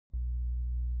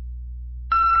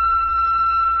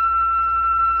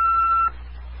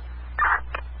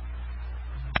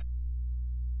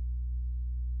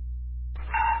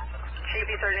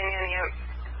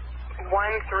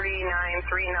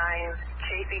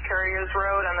Chaffee Curriers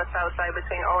Road on the south side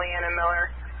between Olean and Miller.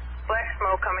 Black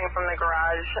smoke coming from the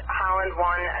garage, Holland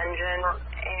 1 engine,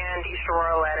 and East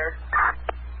Aurora ladder.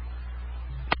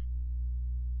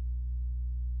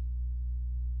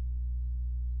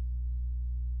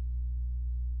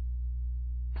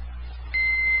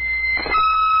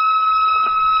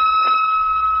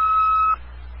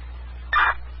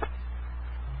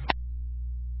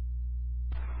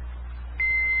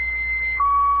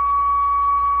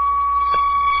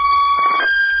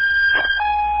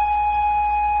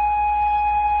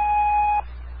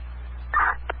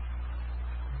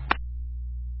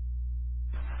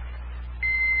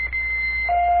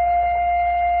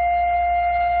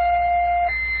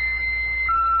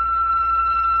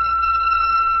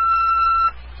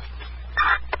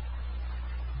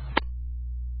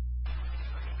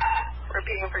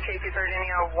 Repeating for Chaffee,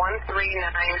 Sardinia,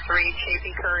 1393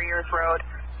 Chaffee Curriers Road.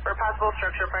 For possible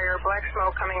structure fire, black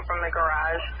smoke coming from the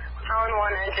garage. Holland 1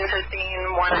 engine to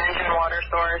scene, 1 engine water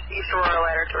source. East Aurora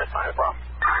ladder to respond as well.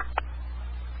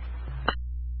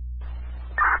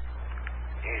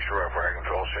 East Aurora fire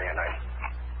control, saying I.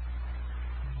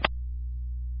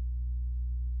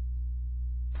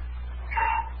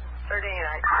 Sardinia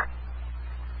 9.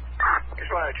 East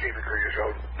line of Chaffee Curriers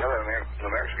Road. Another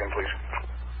Mexican, please.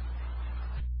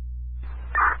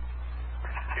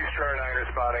 East Aurora 9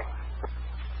 responding.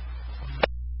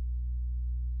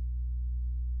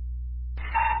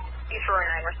 East Aurora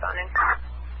 9 responding.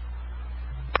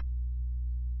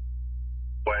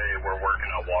 We're working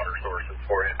on water sources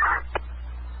for you.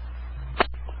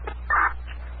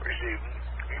 Received.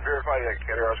 Can you verify that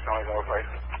Curriers County notified?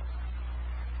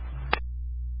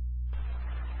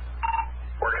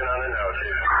 Working on it now,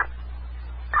 Chief.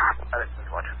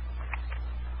 Watch.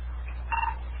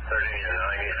 Sardinia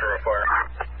 9, East Aurora fire.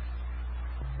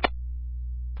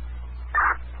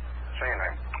 Saying I.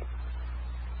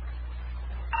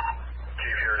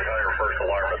 Chief, your entire first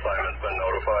alarm assignment's been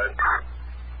notified.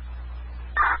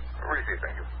 Received,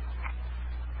 thank you.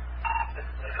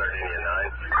 Sardinia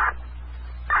 9.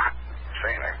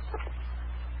 Saying I.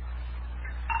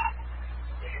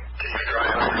 Chief,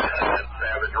 driving at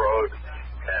Savage Road,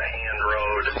 at Hand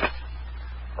Road,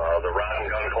 the Rod and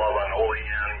Gun Club on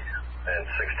Olean, and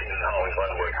 16 Holland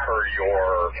Glenwood per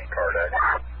your car deck.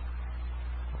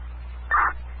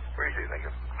 Received, thank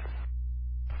you.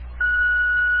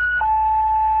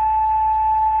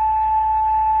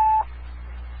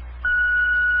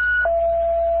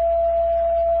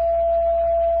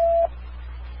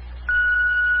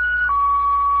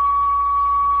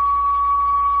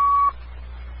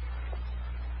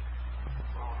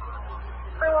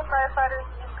 Springville firefighters,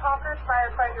 East Concord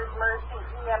firefighters, Mercy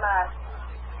EMS.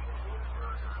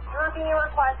 You are being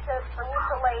requested for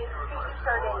mutual aid, Chaffee,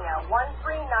 Sardinia,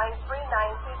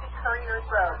 13939 Chaffee Curriers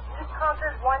Road, East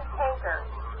Concord 1 tanker,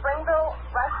 Springville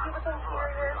Rescue with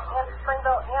Interiors, and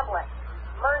Springville Ambulance.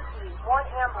 Mercy 1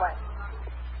 ambulance.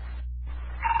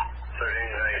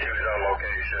 Sardinia 92 is on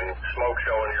location. Smoke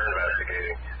showing you're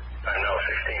investigating. Time now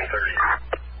 16:30.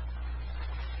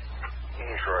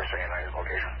 East Aurora saying I is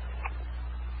location.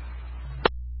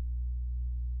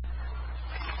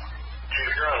 Chief,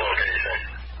 you're on location.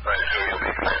 I assume you'll be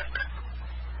connected.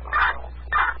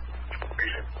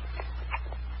 Received.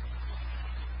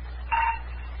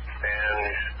 And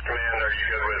command, are you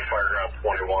good with Fireground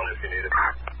 21 if you need it?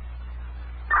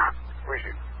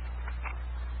 Received.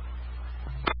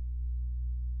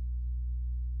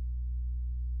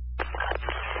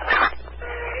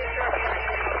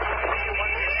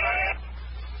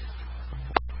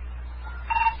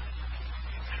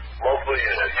 Multiple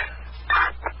units.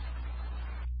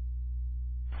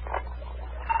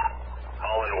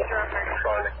 Holland 1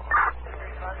 responding.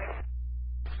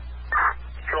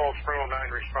 Control, Springville 9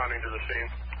 responding to the scene.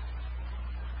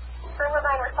 Springville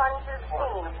 9 responding to the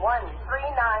scene,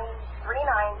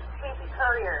 13939 Chaffee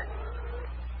Curriers.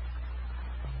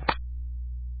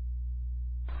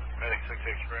 Medic 6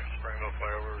 Express, Springville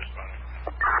flyover responding.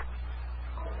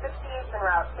 68 en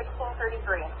route,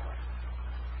 1633.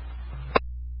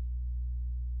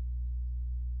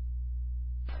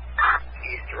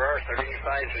 East Aurora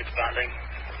 35 responding.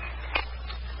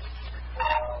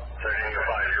 Sardinia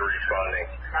 5, you're responding.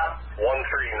 13939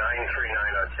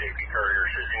 on Chaffee Currier.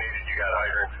 Should you need it, you got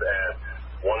hydrants at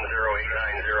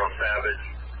 10890 Savage,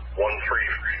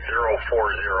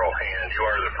 13040 Hand. You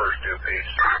are the first due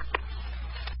piece.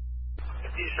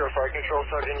 East Aurora Fire Control,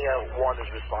 Sardinia 1 is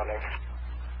responding.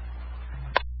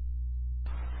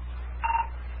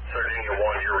 Sardinia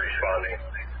 1, you're responding.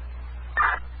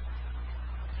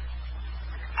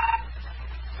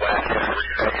 Last unit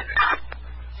received.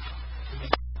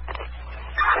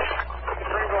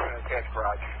 next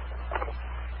garage.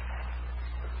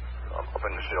 Up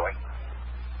in the ceiling.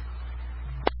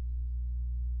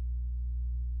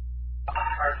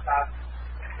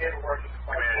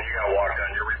 Command, you got walked on.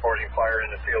 You're reporting fire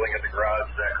in the ceiling of the garage.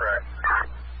 Is that correct?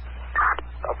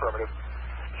 Affirmative.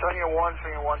 Sardinia 1,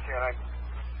 Sardinia 1, Sardinia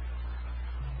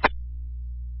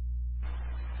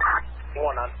 9.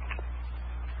 1 on.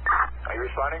 Are you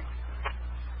responding?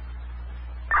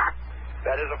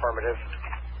 That is affirmative.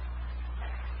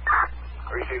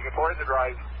 Receiving. Reporting the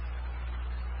drive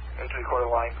into the quarter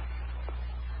line.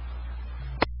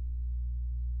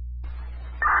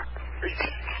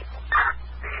 Receive.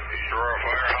 Aurora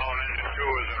Fire, Holland Engine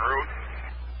 2 is en route.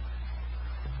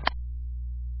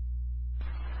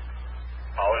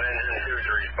 Holland Engine 2 is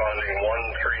responding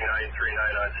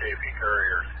 13939 on Chaffee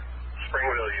Curriers.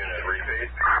 Springville unit,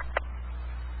 repeat.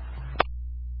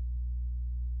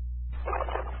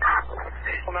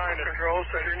 9 to control,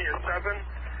 Sardinia 7,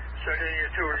 Sardinia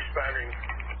 2 responding.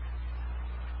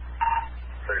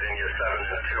 Sardinia 7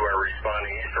 and 2 are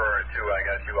responding. East Aurora 2, I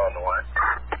got you on the way.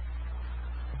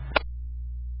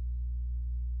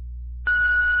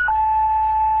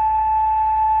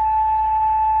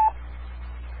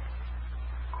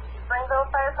 Springville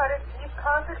firefighters, East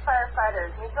Concord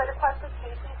firefighters, mutually requested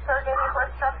Chaffee, Sardinia for a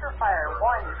structure fire.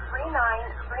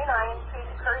 13939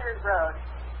 Chaffee Curriers Road.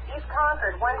 East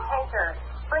Concord, 1 tanker.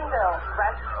 Springville,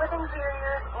 rescue with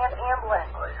interiors and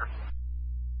ambulance.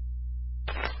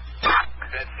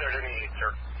 That's Sardinia 8,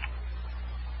 sir.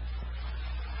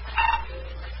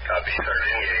 Copy,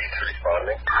 Sardinia 8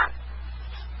 responding.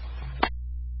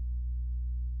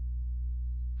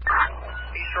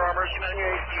 East Aurora, Sardinia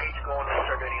 8 going to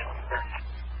Sardinia.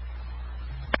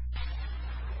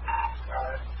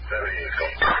 78, go.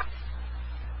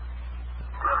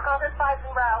 East Concord 5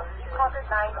 en route. East Concord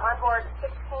 9 on board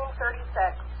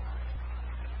 1636.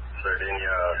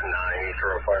 Sardinia 9, East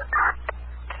Aurora Fire.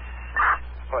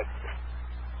 What?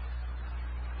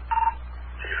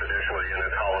 Chief additional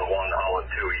unit, Holland 1, Holland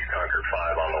 2, East Concord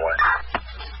 5 on the way.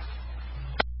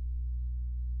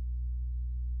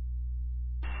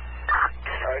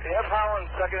 Alright, they have Holland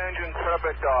second engine set up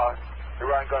at the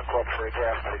Ryan Gun Club for a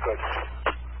draft, pretty good.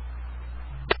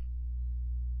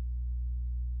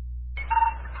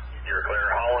 You're clear,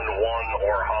 Holland 1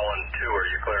 or Holland 2, are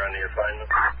you clear on the assignment?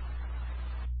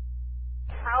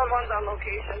 Holland 1's on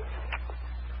location.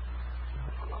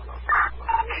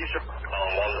 East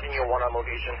Aurora, Sardinia 1 on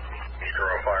location. East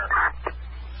Aurora Fire.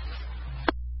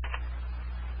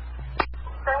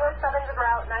 Springville 7's en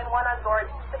route. 9-1 on board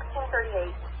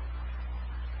 1638.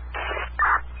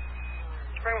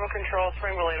 Springville Control,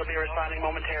 Springville 8 will be responding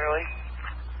momentarily.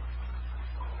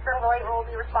 Springville 8 will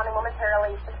be responding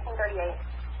momentarily. 1638.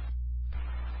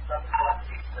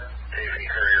 Chaffee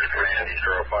Curriers Command, East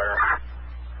Aurora Fire.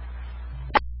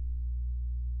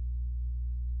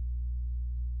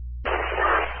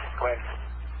 Go ahead.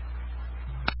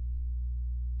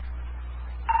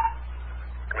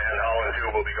 Command, Holland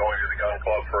 2 will be going to the gun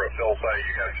club for a fill site.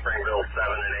 You got Springville 7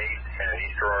 and 8 and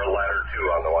East Aurora Ladder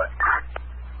 2 on the way.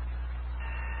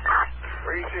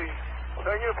 Where you see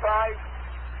Sardinia 5,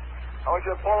 I want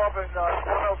you to pull up in front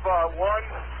of 1,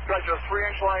 stretch a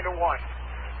 3-inch line to 1.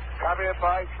 Copy at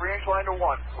 5, 3-inch line to 1.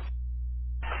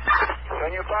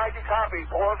 Sardinia 5, you copy,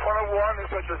 pull in front of 1 and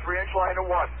stretch a 3-inch line to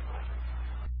 1.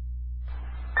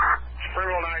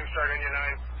 Springville 9, Sardinia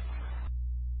 9.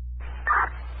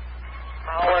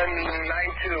 Holland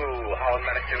 9-2, Holland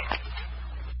Medic 2.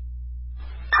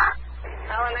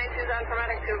 Holland 9-2's on for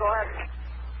medic 2. Go ahead.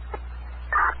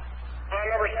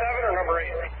 Number 7 or number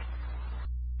 8?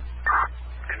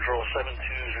 Control 7-2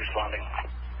 is responding.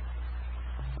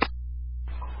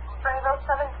 Springville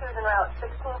 7-2's en route.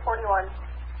 1641.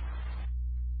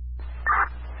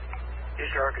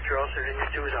 East Aurora Control, Sardinia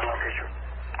 2 is on location.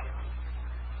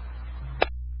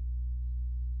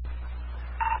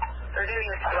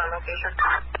 Sardinia 2 on location.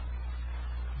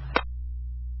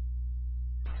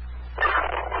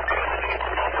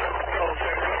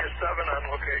 Sardinia 7 on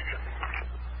location.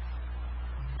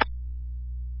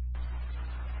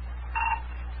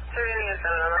 Sardinia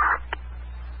 7 on location.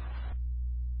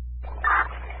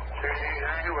 Sardinia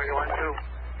 9, where you want to?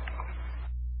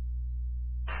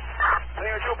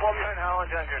 Sardinia 2, pull behind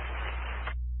Holland's engine.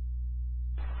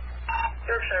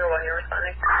 Yorkshire 1, you're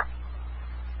responding.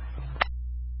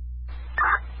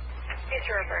 East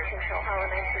Aurora Fire Control,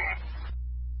 Holland 9-2.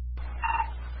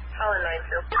 Holland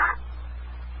 9-2.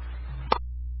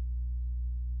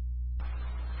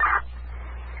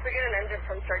 Can we get an engine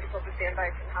from Sardinia to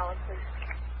standby from Holland, please?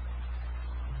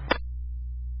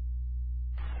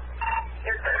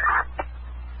 You're clear.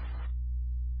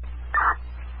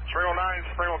 Springville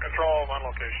 9, Springville Control, I'm on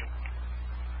location.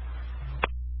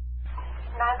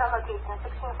 on location,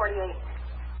 1648.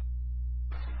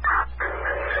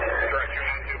 Direct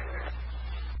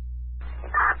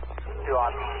 292. 2 on.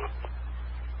 Alright,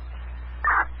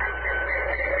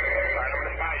 I'm going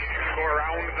to tell you to go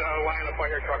around the line of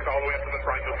fire trucks all the way up to the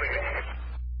front. You'll see me.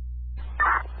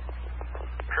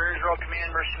 Curriers Road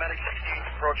Command, Mercy Medic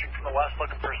 68 approaching from the west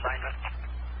looking for assignment.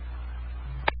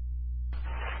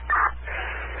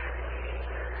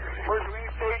 We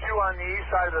stage you on the east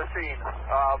side of the scene.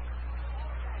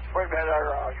 Wait a minute,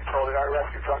 our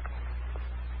rescue truck.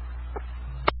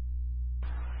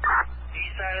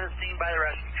 East side of the scene by the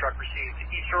rescue truck received.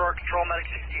 East Aurora Control Medic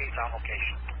 68 on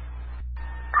location.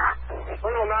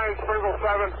 Springle 9, Springle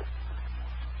 7.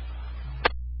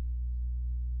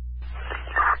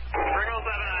 Springle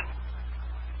 7 on.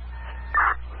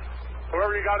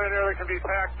 Whoever you got in there that can be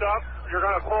packed up, you're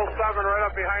going to pull 7 right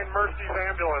up behind Mercy's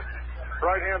ambulance,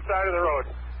 right-hand side of the road.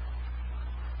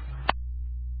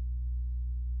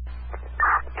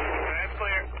 That's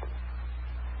clear.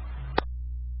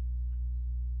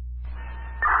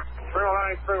 Springle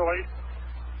 9, Springle 8.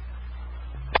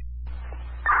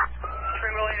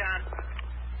 Springle 8 on.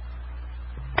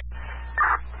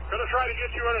 Gonna try to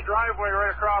get you in a driveway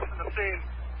right across from the scene.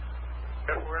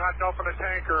 If we're not dumping a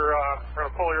tank, or we're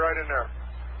gonna pull you right in there.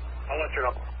 I'll let you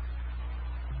know.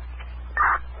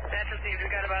 That's received.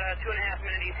 We've got about a 2.5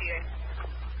 minute ETA.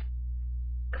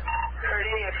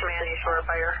 Sardinia Command, East Shore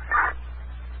Fire.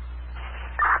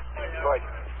 Right.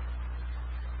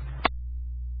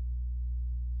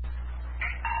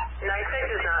 NICEAG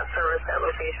does not service that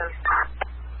location.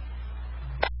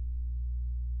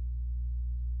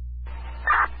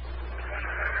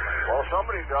 Well,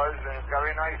 somebody does, and it's gotta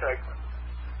be NICEAG.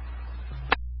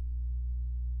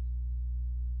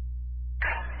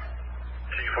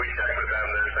 Chief, we checked with them.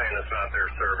 They're saying it's not their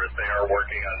service. They are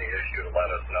working on the issue to let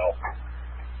us know.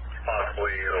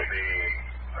 Possibly it'll be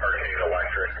Arcade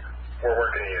Electric. We're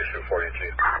working the issue for you,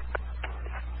 Chief.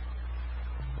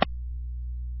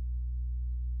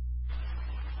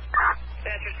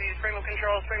 That's received. Springle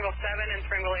Control, Springle 7 and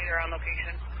Springle 8 are on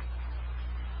location.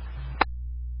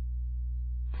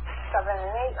 7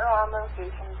 and 8 are on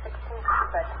location,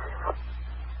 1656.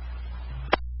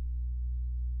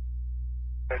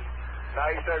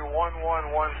 NICEAG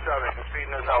 1117, the speed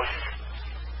in his house.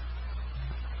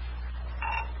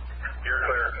 You're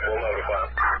clear. We'll notify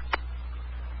them.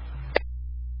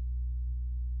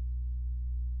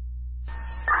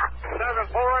 7,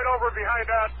 pull right over behind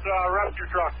that rescue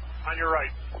truck on your right.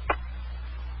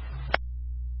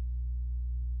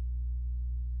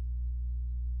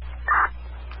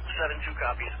 7-2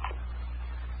 copies.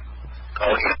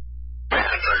 Calling in.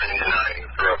 Sardinia 9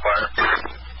 through a fire.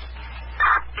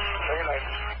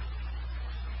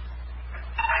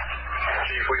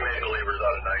 Chief, we made believers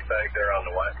out of NICEAG. They're on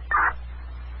the way.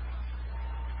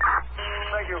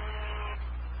 Thank you.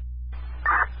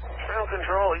 Springle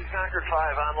Control, East Concord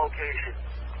 5 on location.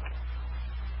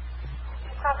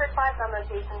 Concord 5 on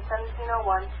location,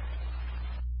 1701.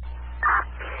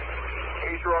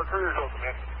 East Road, Curriers Road,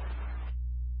 man.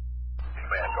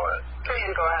 Man, go ahead.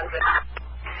 Command, go ahead.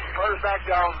 Put us back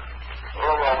down.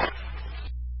 Roll.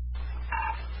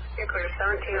 You're clear,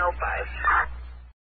 1705.